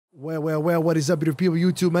Well, what is up, beautiful people,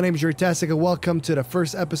 YouTube? My name is JERU, and welcome to the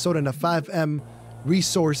first episode in the FiveM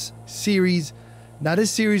resource series. Now,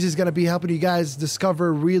 this series is going to be helping you guys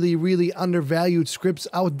discover really undervalued scripts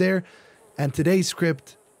out there. And today's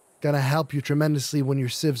script going to help you tremendously when your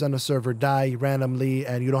civs on the server die randomly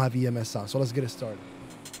and you don't have EMS on. So let's get it started.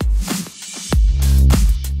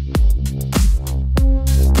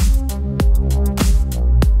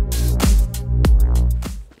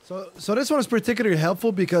 So this one is particularly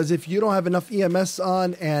helpful because if you don't have enough EMS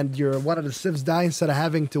on and you're one of the civs die, instead of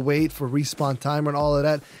having to wait for respawn timer and all of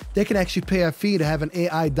that, they can actually pay a fee to have an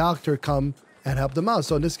AI doctor come and help them out.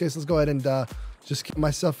 So in this case, let's go ahead and just keep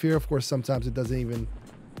myself here. Of course, sometimes it doesn't even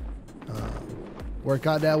work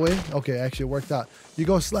out that way. Okay, actually it worked out. You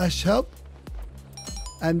go /help,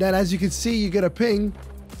 and then as you can see, you get a ping,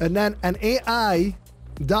 and then an AI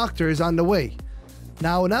doctor is on the way.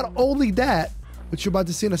 Now, not only that, which you're about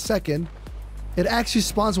to see in a second, it actually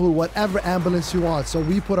spawns with whatever ambulance you want. So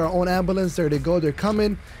we put our own ambulance. There they go. They're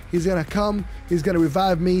coming. He's going to come. He's going to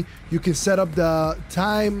revive me. You can set up the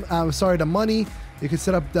time. The money. You can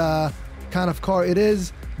set up the kind of car it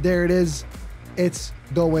is. There it is. It's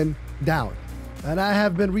going down. And I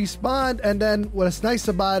have been respawned. And then what's nice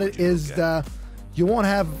about it is you won't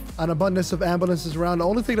have an abundance of ambulances around. The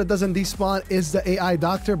only thing that doesn't despawn is the AI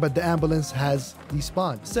doctor, but the ambulance has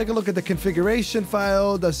despawned. Let's take a look at the configuration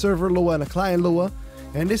file, the server Lua and the client Lua.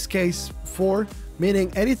 In this case, 4,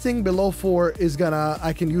 meaning anything below 4 is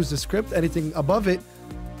I can use the script. Anything above it,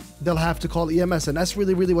 they'll have to call EMS. And that's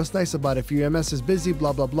really what's nice about it. If your EMS is busy,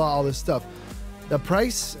 blah, all this stuff. The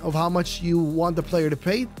price of how much you want the player to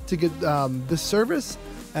pay to get this service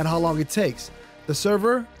and how long it takes. The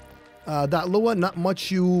server, Lua, not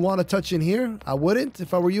much you want to touch in here. I wouldn't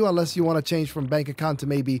if I were you, unless you want to change from bank account to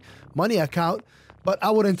maybe money account. But I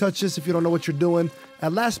wouldn't touch this if you don't know what you're doing.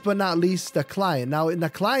 And last but not least, the client. Now, in the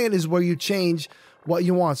client is where you change what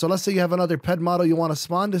you want. So let's say you have another pet model you want to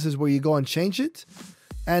spawn. This is where you go and change it.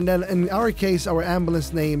 And then in our case, our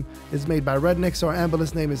ambulance name is made by Redneck. So our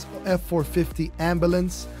ambulance name is F450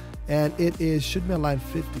 Ambulance. And it should be on line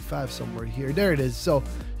 55 somewhere here. There it is. So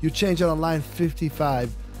you change it on line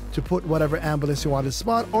 55 to put whatever ambulance you want to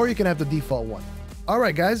spawn, or you can have the default one. All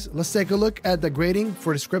right, guys, let's take a look at the grading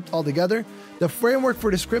for the script altogether. The framework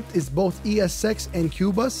for the script is both ESX and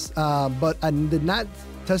QBus, but I did not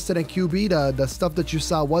test it in QB. The stuff that you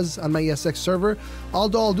saw was on my ESX server.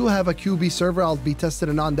 Although I do have a QB server, I'll be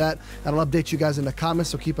testing on that, and I'll update you guys in the comments,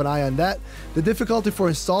 so keep an eye on that. The difficulty for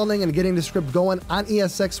installing and getting the script going on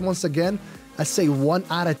ESX, once again, I say 1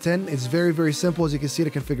 out of 10. It's very simple. As you can see,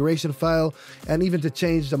 the configuration file, and even to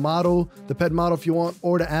change the model, the pet model if you want,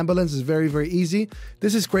 or the ambulance is very easy.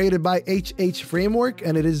 This is created by HH Framework,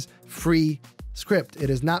 and it is free script. It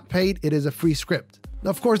is not paid. It is a free script. Now,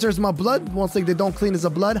 of course, there's my blood. One thing they don't clean is the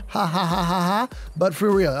blood. Ha. But for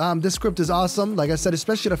real, this script is awesome. Like I said,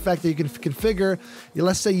 especially the fact that you can configure.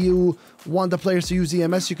 Let's say you want the players to use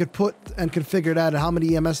EMS, you could put and configure that, and how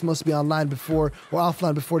many EMS must be online before or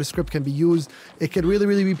offline before the script can be used. It could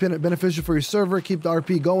really be beneficial for your server, keep the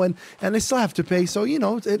RP going, and they still have to pay. So, you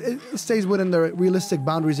know, it stays within the realistic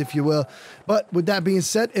boundaries, if you will. But with that being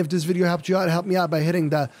said, if this video helped you out, help me out by hitting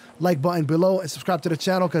the like button below and subscribe to the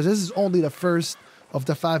channel, because this is only the first of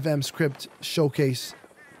the FiveM Script showcase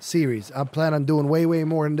series. I plan on doing way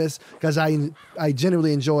more than this because I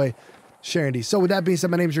genuinely enjoy sharing these. So with that being said,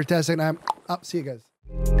 my name is JERU, and I'm out. See you guys.